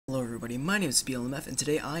everybody, my name is BLMF, and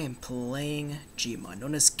today I am playing Gmod,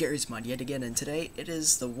 known as Gary's Mod yet again, and today it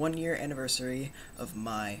is the 1-year anniversary of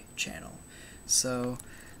my channel. So,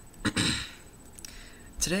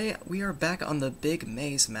 today we are back on the big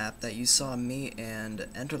maze map that you saw me and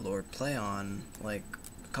Enderlord play on,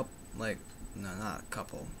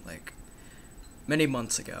 many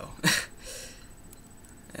months ago.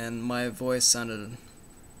 And my voice sounded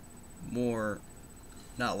more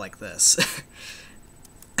not like this.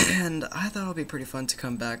 And I thought it would be pretty fun to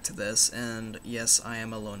come back to this, and yes, I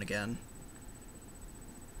am alone again.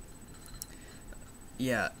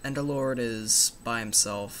 Yeah, Enderlord is by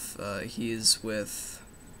himself. He's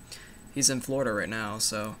in Florida right now,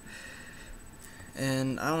 so.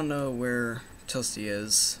 And I don't know where Toasty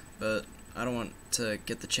is, but I don't want to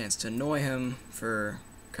get the chance to annoy him for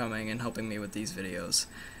coming and helping me with these videos.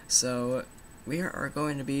 So, we are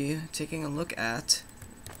going to be taking a look at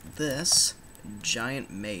this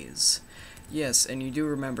giant maze. Yes, and you do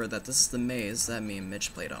remember that this is the maze that me and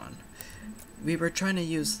Mitch played on. We were trying to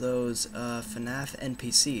use those FNAF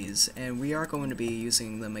NPCs, and we are going to be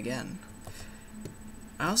using them again.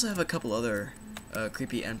 I also have a couple other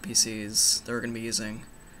creepy NPCs that we're going to be using.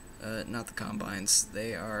 Not the Combines.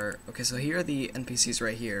 They are... Okay, so here are the NPCs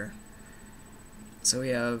right here. So we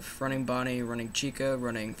have Running Bonnie, Running Chica,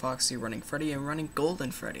 Running Foxy, Running Freddy, and Running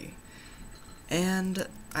Golden Freddy. And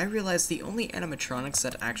I realized the only animatronics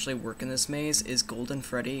that actually work in this maze is Golden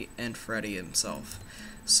Freddy and Freddy himself.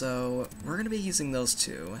 So we're going to be using those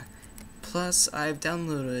two. Plus, I've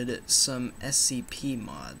downloaded some SCP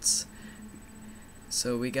mods.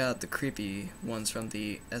 So we got the creepy ones from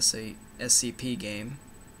the SCP game.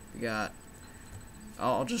 We got...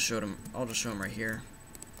 I'll just show them right here.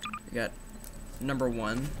 We got number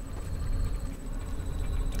 1.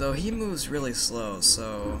 Though he moves really slow,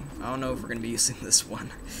 so I don't know if we're gonna be using this one.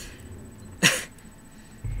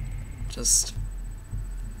 Just...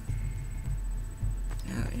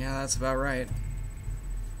 Yeah, that's about right.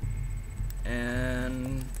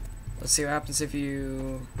 And let's see what happens if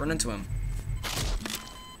you run into him.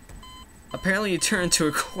 Apparently you turn into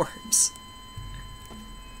a corpse.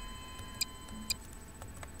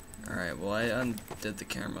 Alright, well I undid the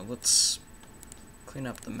camera. Let's clean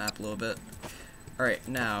up the map a little bit. Alright,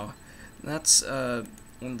 now, that's one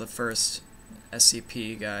of the first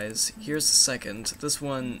SCP guys. Here's the second. This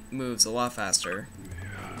one moves a lot faster.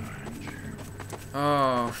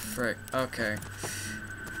 Oh, frick. Okay.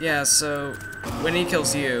 Yeah, so, when he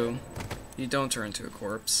kills you, you don't turn into a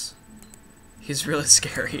corpse. He's really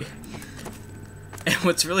scary. And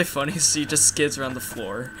what's really funny is he just skids around the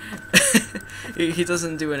floor. He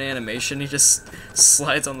doesn't do an animation, he just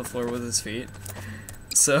slides on the floor with his feet.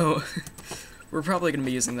 So... We're probably going to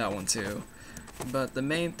be using that one too. But the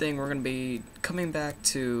main thing, we're going to be coming back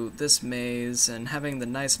to this maze and having the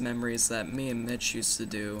nice memories that me and Mitch used to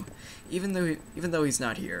do. Even though he's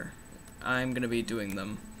not here, I'm going to be doing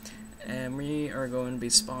them. And we are going to be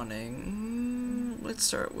spawning... Let's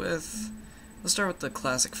start with the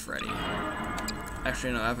classic Freddy.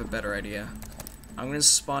 Actually, no, I have a better idea. I'm going to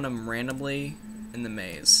spawn him randomly in the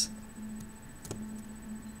maze.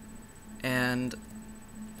 And...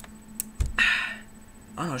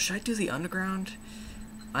 I don't know, should I do the underground?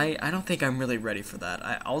 I don't think I'm really ready for that.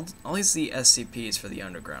 I'll use the SCPs for the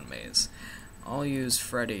underground maze. I'll use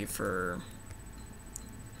Freddy for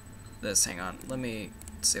this. Hang on, let me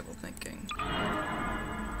disable thinking.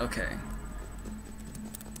 Okay.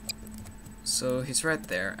 So he's right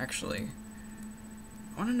there, actually.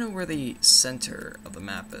 I want to know where the center of the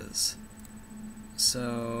map is.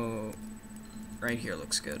 So, right here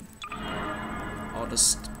looks good. I'll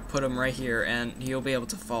just put him right here, and he'll be able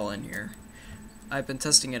to fall in here. I've been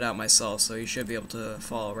testing it out myself, so he should be able to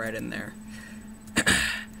fall right in there.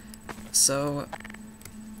 So,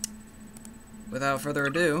 without further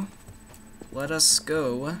ado, let us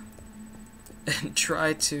go and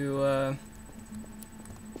try to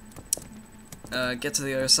get to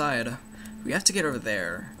the other side. We have to get over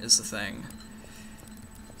there, is the thing.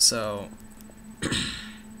 So,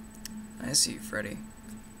 I see you, Freddy.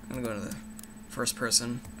 I'm gonna go to the first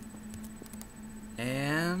person.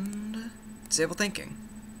 And disable thinking.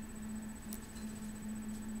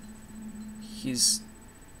 He's...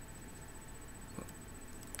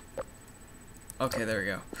 Okay, there we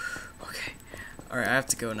go. Okay. Alright, I have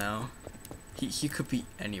to go now. He could be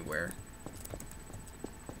anywhere.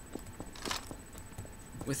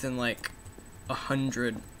 Within like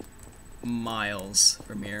 100 miles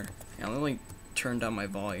from here. Yeah, let me turn down my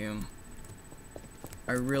volume.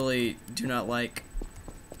 I really do not like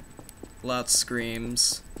loud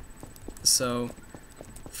screams, so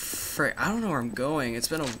frick, I don't know where I'm going. It's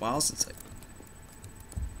been a while since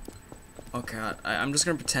Oh god, I'm just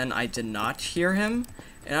gonna pretend I did not hear him,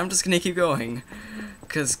 and I'm just gonna keep going.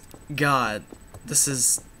 Cause, god, this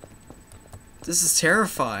is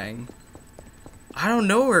terrifying. I don't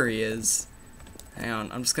know where he is. Hang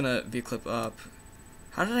on, I'm just gonna V-clip up.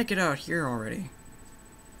 How did I get out here already?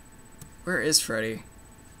 Where is Freddy?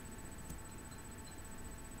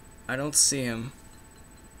 I don't see him.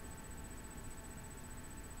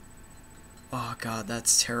 Oh god,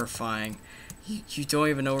 that's terrifying. You don't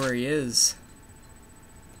even know where he is.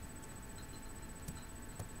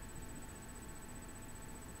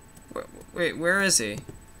 Wait, where is he?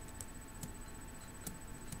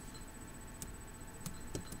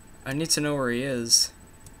 I need to know where he is.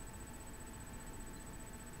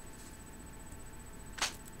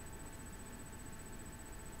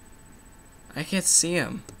 I can't see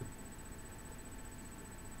him.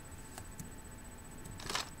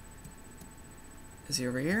 Is he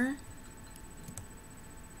over here?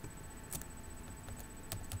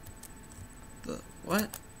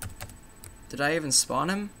 What? Did I even spawn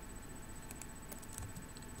him?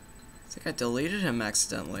 I think I deleted him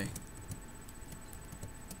accidentally.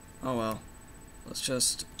 Oh well. Let's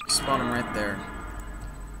just spawn him right there.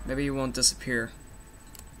 Maybe he won't disappear.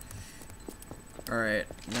 Alright,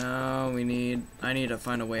 now I need to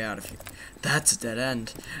find a way out of here. That's a dead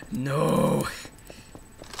end. No!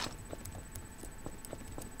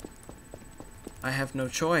 I have no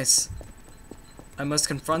choice. I must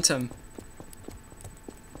confront him.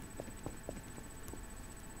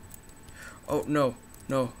 Oh, no.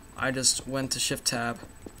 No. I just went to Shift Tab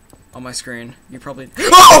on my screen. You probably...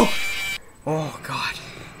 Oh! Oh, God.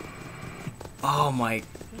 Oh, my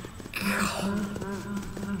God.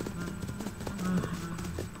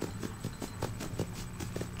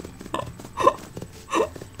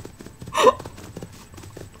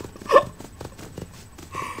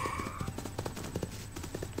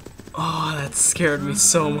 Oh, that scared me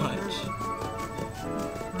so much.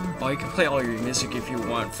 Oh, you can play all your music if you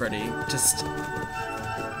want, Freddy. Just...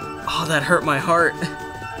 Oh, that hurt my heart.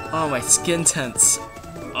 Oh, my skin tense.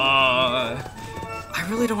 I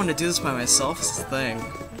really don't want to do this by myself, is the thing.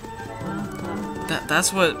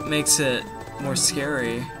 That's what makes it more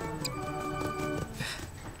scary.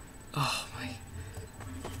 Oh,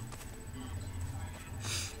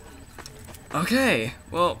 my... Okay,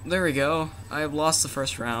 well, there we go. I lost the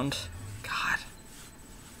first round. God.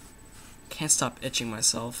 Can't stop itching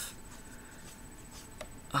myself.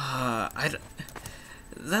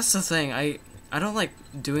 That's the thing, I don't like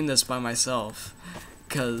doing this by myself,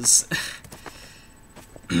 cause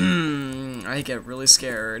I get really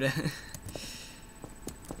scared.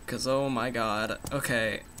 Cause oh my god.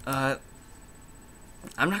 Okay, I'm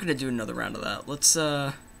not gonna do another round of that. Let's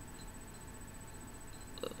have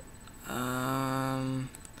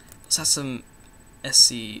some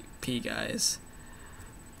SCP guys.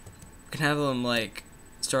 We can have them like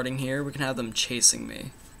starting here. We can have them chasing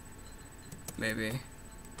me. Maybe.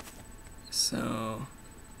 So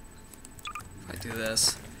if I do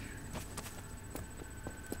this.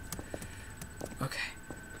 Okay.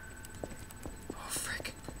 Oh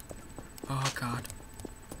frick. Oh god.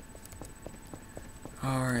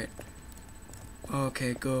 Alright.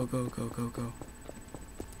 Okay, go, go, go, go, go.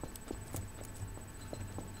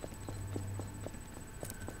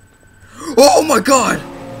 Oh my god!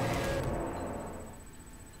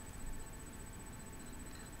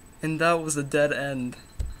 And that was a dead end.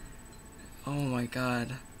 Oh my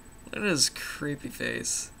god. Look at his creepy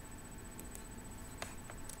face.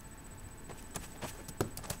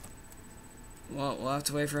 Well, we'll have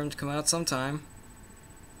to wait for him to come out sometime.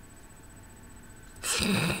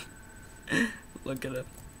 Look at it.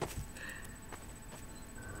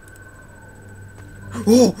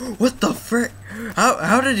 Oh, what the frick?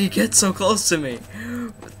 How did he get so close to me?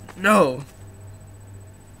 No.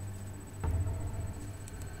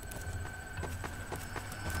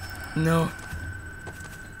 No.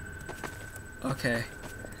 Okay.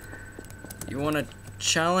 You want to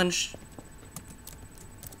challenge?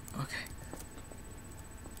 Okay.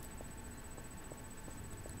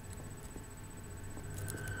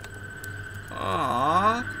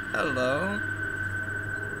 Aww. Hello.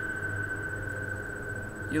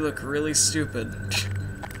 You look really stupid.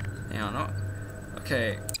 I don't know.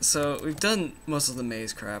 Okay, so we've done most of the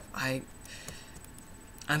maze crap.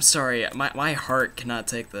 I'm sorry, my heart cannot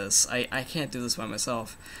take this. I can't do this by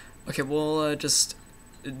myself. Okay, we'll just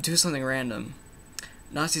do something random.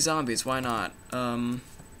 Nazi zombies, why not?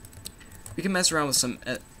 We can mess around with some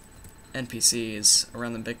NPCs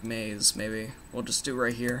around the big maze, maybe. We'll just do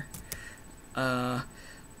right here.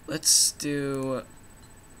 Let's do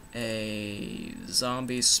a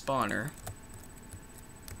zombie spawner.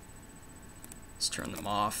 Let's turn them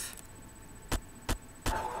off.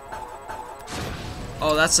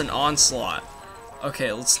 Oh, that's an onslaught.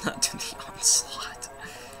 Okay, let's not do the onslaught.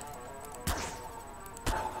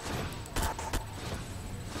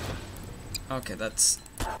 Okay, that's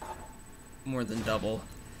more than double.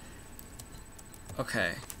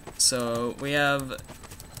 Okay, so we have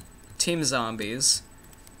Team Zombies,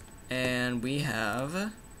 and we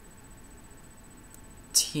have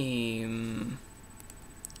Team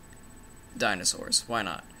Dinosaurs. Why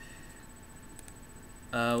not?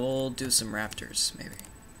 We'll do some raptors, maybe.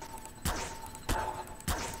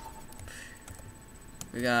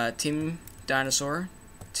 We got Team Dinosaur,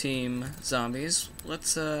 Team Zombies.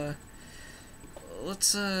 Let's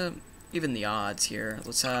even the odds here.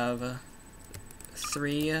 Let's have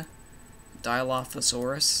 3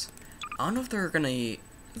 Dilophosaurus. I don't know if they're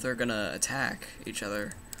gonna attack each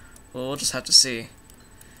other. Well, we'll just have to see.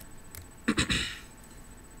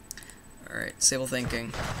 Alright, stable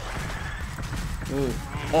thinking. Ooh.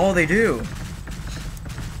 Oh, they do!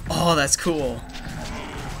 Oh, that's cool.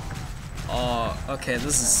 Oh, okay,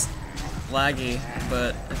 this is laggy,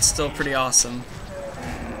 but it's still pretty awesome.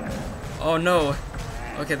 Oh no!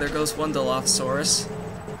 Okay, there goes one Dilophosaurus.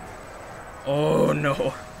 Oh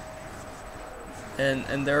no!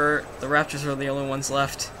 And the raptors are the only ones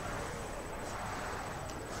left.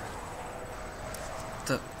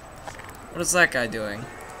 What is that guy doing?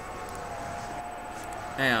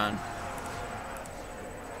 Hang on.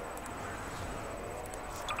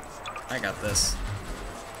 I got this.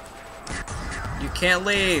 You can't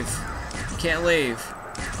leave! You can't leave!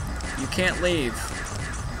 You can't leave!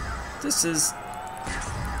 This is...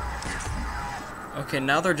 Okay,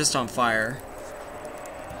 now they're just on fire.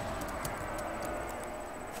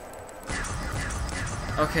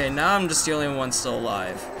 Okay, now I'm just the only one still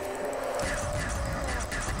alive.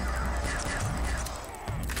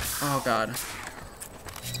 Oh god.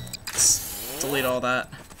 Let's delete all that.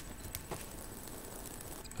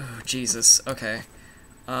 Oh, Jesus. Okay.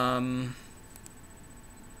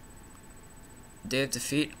 Day of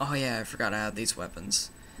Defeat? Oh yeah, I forgot I had these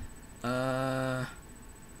weapons. Let's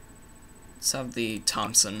have the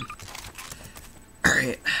Thompson.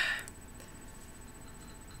 Alright.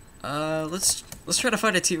 Let's try to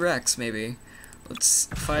fight a T-Rex, maybe. Let's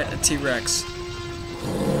fight a T-Rex.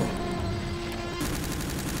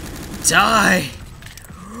 Die!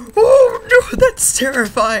 Oh no, that's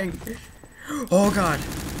terrifying! Oh god.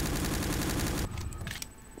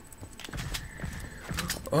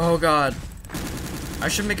 Oh god. I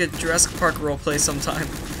should make a Jurassic Park roleplay sometime.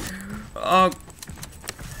 Oh,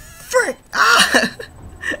 frick! Ah!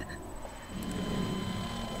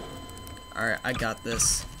 Alright, I got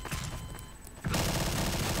this.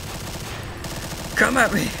 Come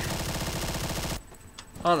at me!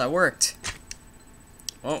 Oh, that worked.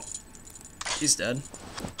 Oh, he's dead.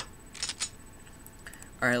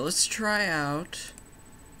 Alright, let's try out...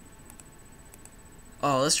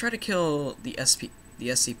 Oh, let's try to kill the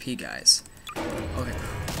SCP guys. Okay.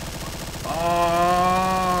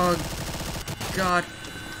 Oh, God.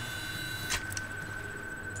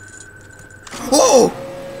 Oh!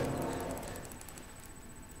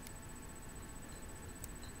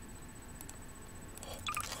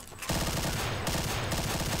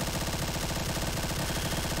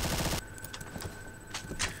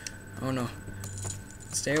 Oh no.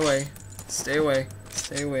 Stay away. Stay away.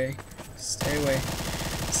 Stay away. Stay away.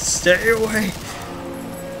 Stay away!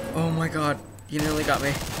 Oh my god. You nearly got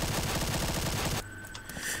me.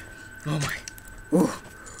 Oh my. Ooh.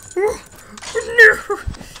 Ooh.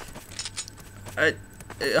 No!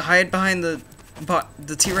 Hide behind the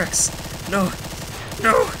T-Rex. No.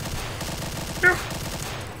 No. No.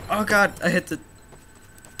 Oh god, I hit the...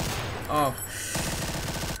 Oh.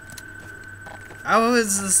 How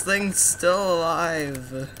is this thing still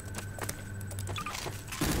alive?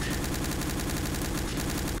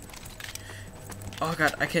 Oh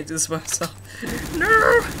god, I can't do this by myself.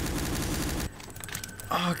 No!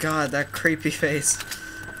 Oh god, that creepy face.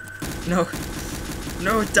 No.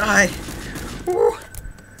 No, die! Woo.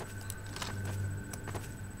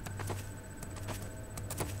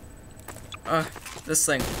 This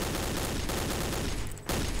thing.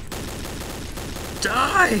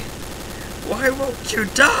 Die! Why won't you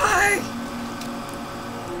die?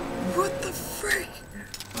 What the frick?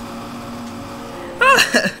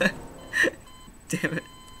 Damn it.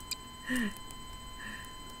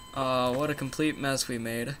 What a complete mess we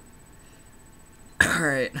made.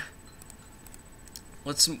 Alright.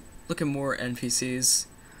 Let's look at more NPCs.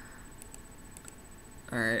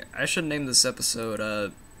 Alright, I should name this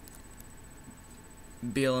episode,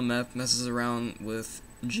 BLMF messes around with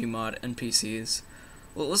Gmod NPCs.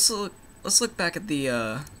 Well, let's look let's look back at the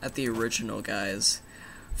original guys.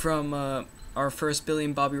 From our first Billy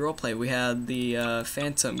and Bobby roleplay, we had the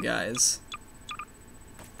Phantom guys.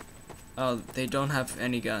 Oh, they don't have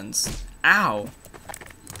any guns. Ow!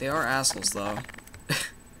 They are assholes, though.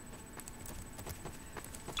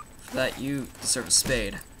 For that, you deserve a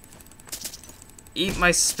spade. Eat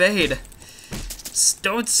my spade!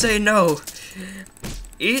 Don't say no!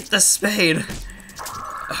 Eat the spade!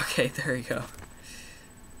 Okay, there you go.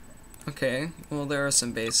 Okay, well, there are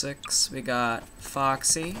some basics. We got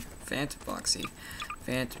Foxy, Phantom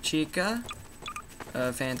Chica,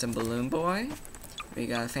 Phantom Balloon Boy. We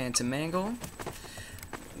got Phantom Mangle.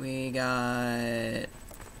 We got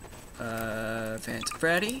Phantom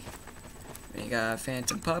Freddy. We got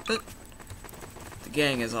Phantom Puppet. The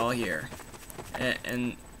gang is all here.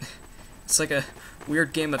 And it's like a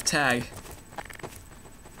weird game of tag.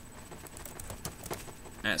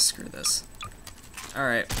 Ah, screw this.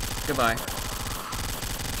 Alright, goodbye.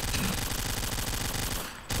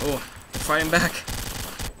 Oh, they're fighting back.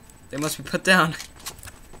 They must be put down.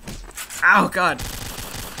 Ow, God!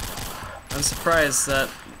 I'm surprised that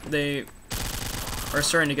they are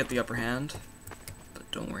starting to get the upper hand. But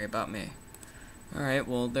don't worry about me. Alright,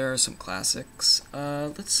 well, there are some classics.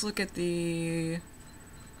 Let's look at the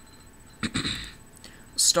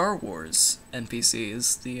Star Wars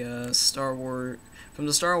NPCs. The from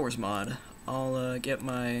the Star Wars mod. I'll get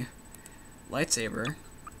my lightsaber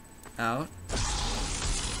out.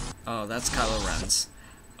 Oh, that's Kylo Ren's.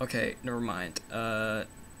 Okay, never mind. I'll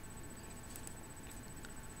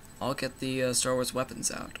get the Star Wars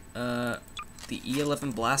weapons out. The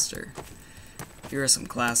E11 blaster. Here are some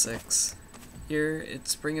classics. Here,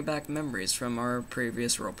 it's bringing back memories from our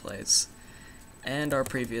previous roleplays. And our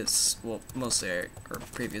previous, well, mostly our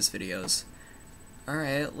previous videos.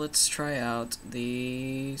 Alright, let's try out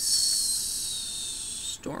the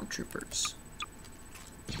Stormtroopers.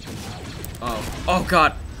 Oh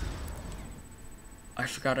God! I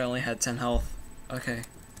forgot I only had 10 health. Okay.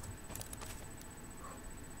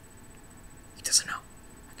 He doesn't know.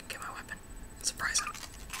 I can get my weapon. Surprise him.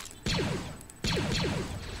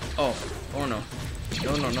 Oh no.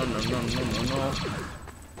 No.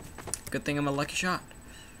 Good thing I'm a lucky shot.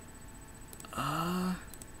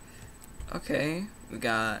 Okay. We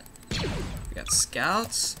got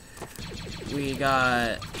scouts. We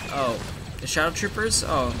got, the Shadow Troopers.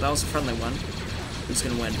 Oh, that was a friendly one. Who's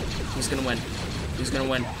gonna win? Who's gonna win? Who's gonna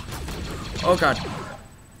win? Oh God.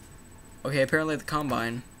 Okay, apparently the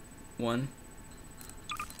Combine won.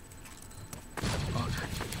 Oh God.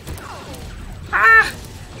 Ah!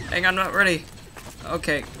 Hang on, I'm not ready.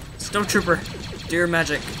 Okay, Snowtrooper, do your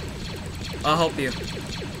magic. I'll help you.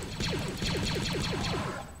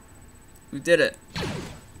 We did it.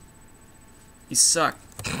 You suck.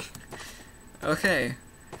 Okay,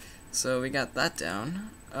 so we got that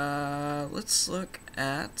down. Let's look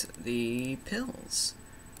at the pills.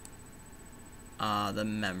 The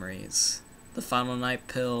memories. The Final Night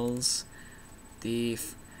pills. The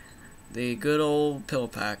good old pill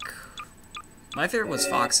pack. My favorite was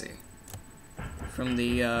Foxy. From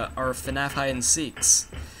the, our FNAF hide and seeks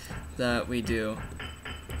that we do.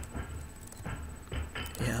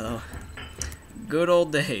 Yeah, good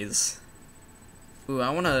old days. Ooh, I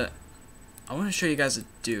wanna show you guys a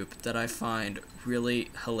dupe that I find really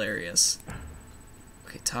hilarious.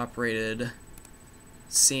 Okay, top rated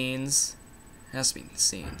scenes. It has to be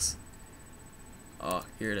scenes. Oh,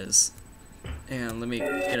 here it is. And let me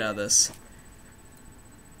get out of this.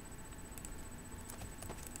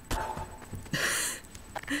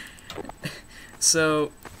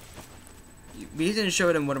 So, we didn't show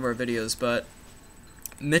it in one of our videos, but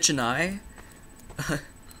Mitch and I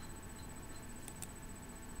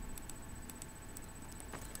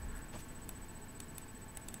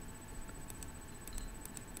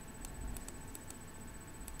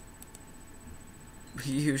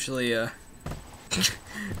we usually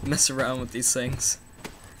mess around with these things.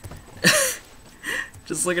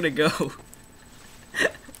 Just look at it go.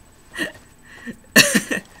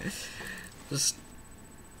 Just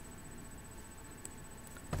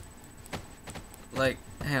like,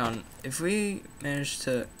 hang on, if we manage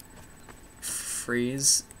to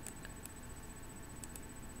freeze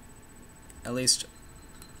at least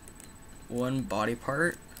one body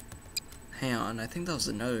part, hang on, I think that was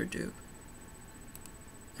another dupe.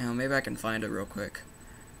 Hang on, maybe I can find it real quick.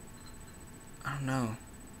 I don't know.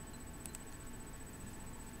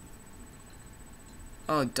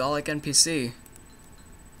 Oh, Dalek NPC.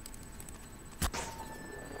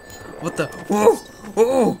 What the? Whoa!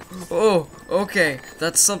 Oh! Oh! Okay,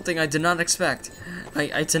 that's something I did not expect.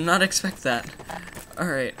 I did not expect that.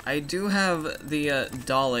 Alright, I do have the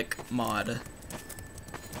Dalek mod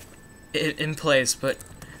in place, but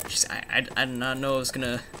just, I did not know it was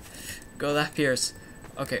gonna go that fierce.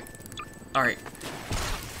 Okay, alright.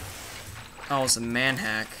 Oh, it's a man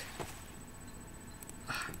hack.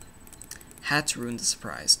 Hats ruin the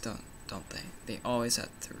surprise, don't they? They always have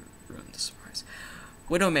to ruin the surprise.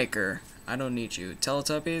 Widowmaker, I don't need you.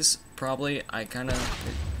 Teletubbies, probably. I kinda...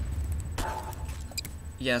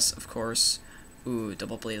 Yes, of course. Ooh,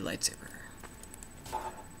 double-bladed lightsaber.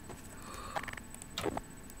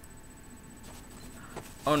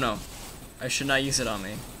 Oh no. I should not use it on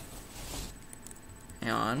me.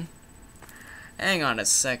 Hang on. Hang on a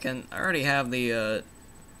second. I already have the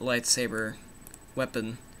lightsaber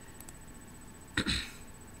weapon.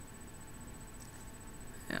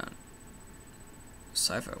 Hang on.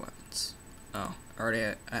 Sci-fi weapons. Oh,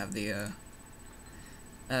 already I have the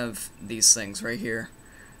I have these things right here.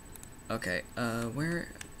 Okay, where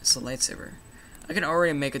is the lightsaber? I can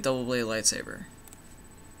already make a double-bladed lightsaber.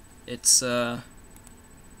 It's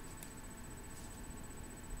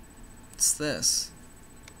this.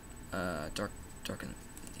 Darken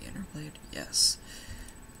the inner blade? Yes.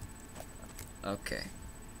 Okay.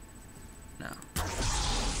 Now.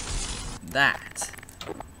 That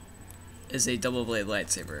is a double-bladed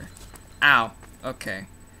lightsaber. Ow! Okay.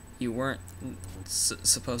 You weren't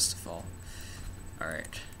supposed to fall.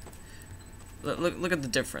 Alright. Look at the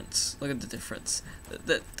difference. Look at the difference.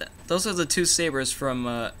 Those are the two sabers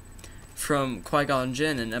from Qui-Gon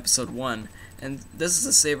Jinn in Episode 1, and this is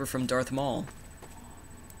a saber from Darth Maul.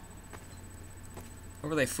 What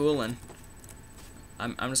were they fooling?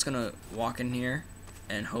 I'm just gonna walk in here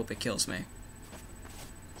and hope it kills me.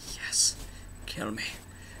 Yes. Kill me.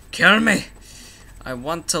 Kill me! I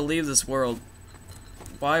want to leave this world.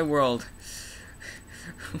 Why world?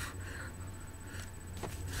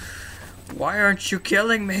 Why aren't you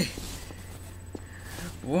killing me?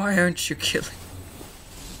 Why aren't you killing?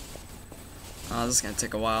 Oh, this is gonna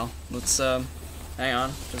take a while. Let's hang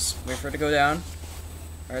on. Just wait for it to go down.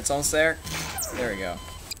 Alright, it's almost there. There we go.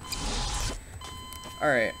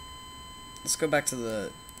 Alright. Let's go back to the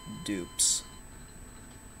dupes.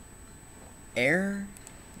 Air?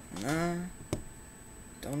 Nah.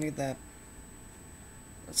 Don't need that.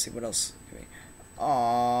 Let's see what else.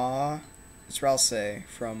 Aww. It's Ralsei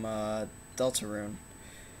from Deltarune.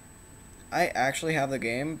 I actually have the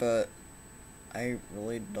game, but I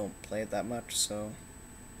really don't play it that much, so...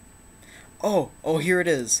 Oh, here it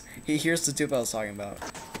is. Here's the dupe I was talking about.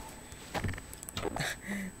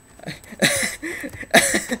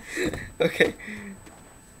 Okay.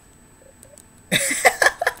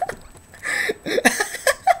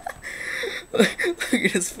 Look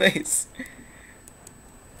at his face.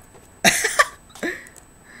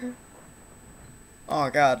 Oh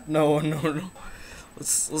god, no.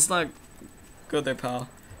 Let's not go there, pal.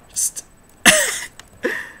 Just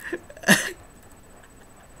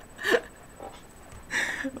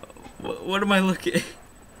what am I looking?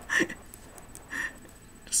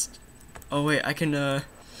 Just oh wait, I can where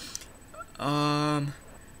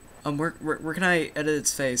can I edit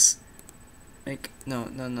its face?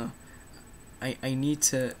 No. I need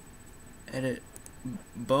to edit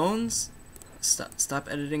bones. Stop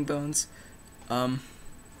editing bones.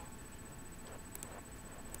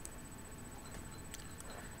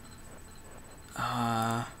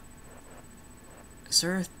 Is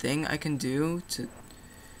there a thing I can do to...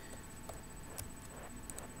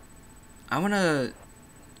 I wanna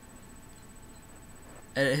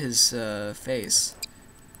edit his face.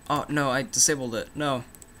 Oh no, I disabled it. No,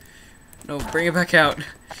 bring it back out.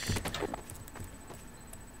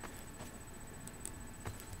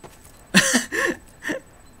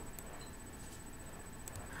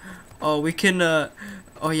 Oh, we can,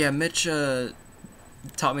 oh yeah, Mitch,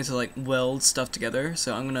 taught me to, like, weld stuff together,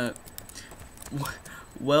 so I'm gonna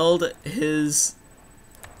weld his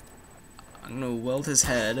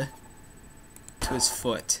head to his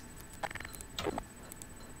foot.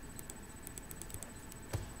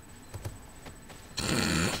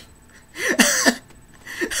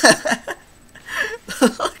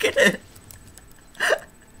 Look at it!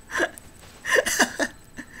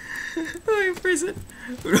 Let me freeze it.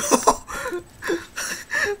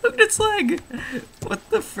 Look at its leg! What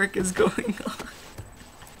the frick is going on?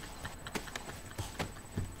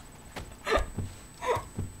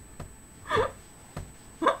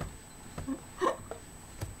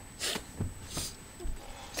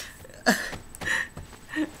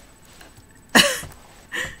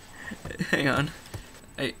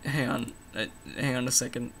 Hang on a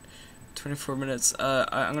second. 24 minutes.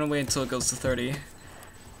 I'm gonna wait until it goes to 30.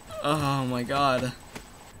 Oh my god.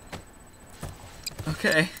 Okay.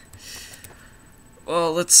 Okay.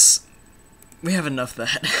 Well, we have enough of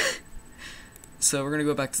that. So we're gonna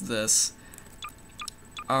go back to this.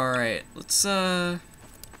 Alright, let's add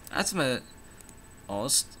some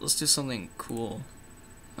let's do something cool.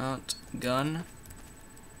 Mount gun.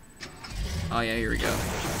 Oh yeah, here we go.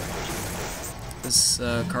 This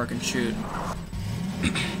car can shoot.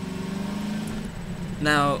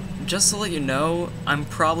 Now, just to let you know, I'm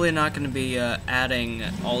probably not going to be adding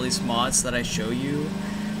all these mods that I show you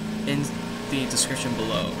in the description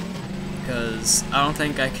below, because I don't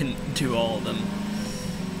think I can do all of them.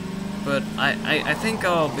 But I think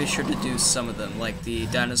I'll be sure to do some of them, like the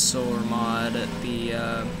Dinosaur mod, the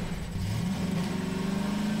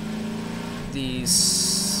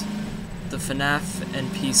FNAF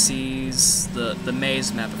NPCs, the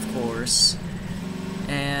maze map, of course,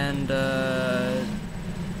 and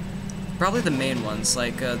probably the main ones,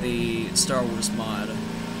 like the Star Wars mod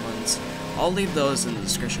ones. I'll leave those in the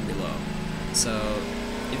description below, so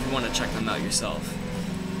if you want to check them out yourself.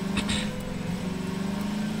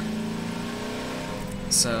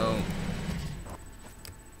 So,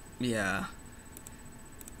 yeah.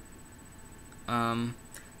 Hang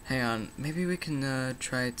on, maybe we can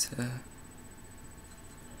try to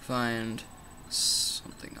find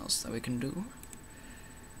something else that we can do.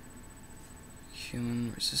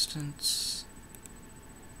 Human resistance.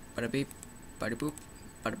 Bada beep, bada boop,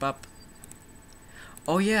 bada bop.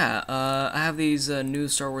 Oh yeah, I have these new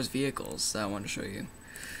Star Wars vehicles that I want to show you.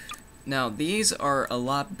 Now, these are a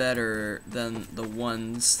lot better than the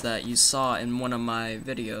ones that you saw in one of my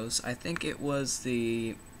videos. I think it was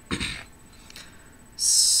the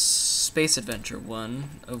space adventure one,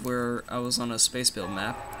 of where I was on a space build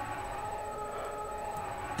map.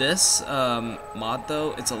 This mod,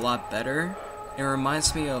 though, it's a lot better. It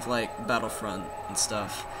reminds me of like Battlefront and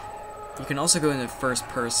stuff. You can also go into first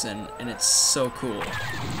person, and it's so cool.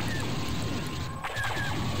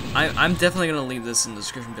 I'm definitely gonna leave this in the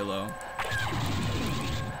description below.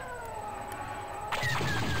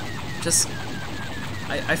 Just,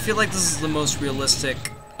 I feel like this is the most realistic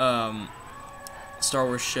Star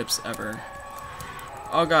Wars ships ever.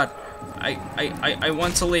 Oh god, I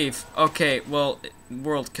want to leave. Okay, well,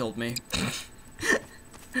 world killed me.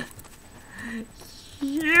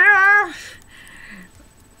 Yeah.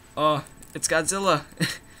 Oh, it's Godzilla.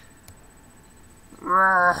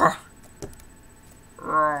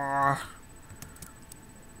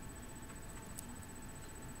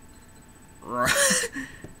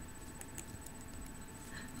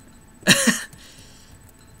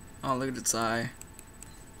 Oh, look at its eye.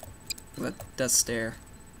 Look at that death stare.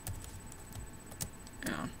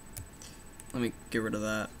 Yeah. Let me get rid of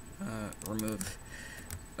that. Remove.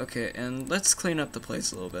 Okay, and let's clean up the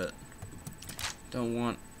place a little bit. Don't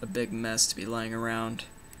want a big mess to be lying around.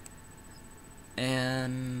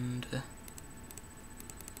 And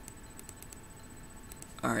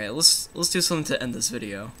alright, let's do something to end this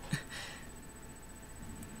video.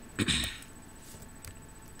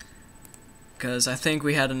 Because I think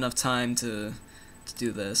we had enough time to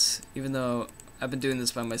do this, even though I've been doing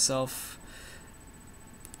this by myself.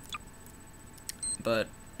 But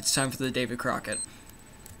it's time for the David Crockett.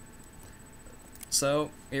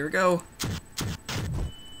 So, here we go.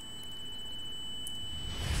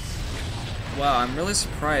 Wow, I'm really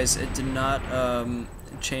surprised it did not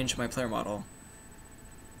change my player model.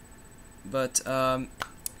 But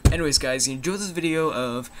anyways, guys, you enjoyed this video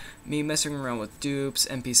of me messing around with dupes,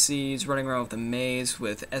 NPCs, running around with the maze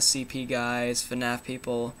with SCP guys, FNAF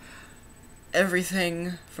people,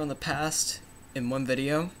 everything from the past in one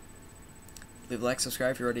video. Leave a like,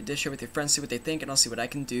 subscribe if you already did, share with your friends, see what they think, and I'll see what I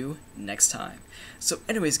can do next time. So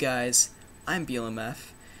anyways, guys, I'm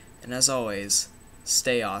BLMF, and as always,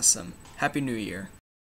 stay awesome. Happy New Year.